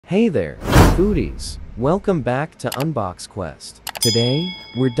Hey there, foodies! Welcome back to Unboxquest. Today,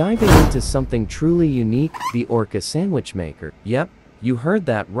 we're diving into something truly unique, the Orca sandwich maker. Yep, you heard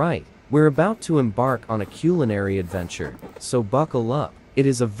that right. We're about to embark on a culinary adventure, so buckle up. It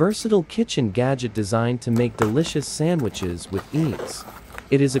is a versatile kitchen gadget designed to make delicious sandwiches with ease.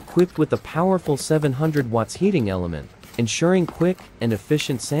 It is equipped with a powerful 700 watts heating element, ensuring quick and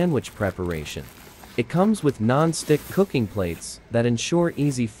efficient sandwich preparation. It comes with non-stick cooking plates that ensure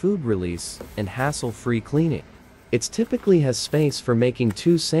easy food release and hassle-free cleaning. It typically has space for making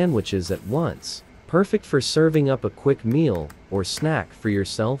 2 sandwiches at once, perfect for serving up a quick meal or snack for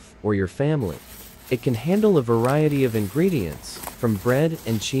yourself or your family. It can handle a variety of ingredients, from bread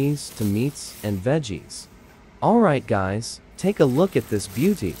and cheese to meats and veggies. Alright guys, take a look at this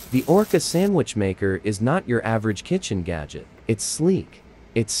beauty. The Orca sandwich maker is not your average kitchen gadget. It's sleek,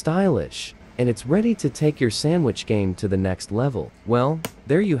 it's stylish, and it's ready to take your sandwich game to the next level. Well,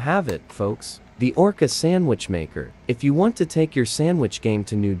 there you have it, folks. The Orca sandwich maker. If you want to take your sandwich game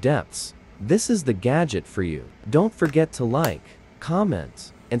to new depths, this is the gadget for you. Don't forget to like,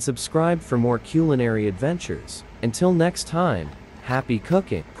 comment, and subscribe for more culinary adventures. Until next time, happy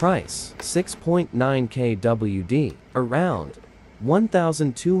cooking. Price, 6.9K WD, around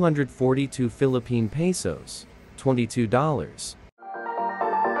 1,242 Philippine pesos, $22.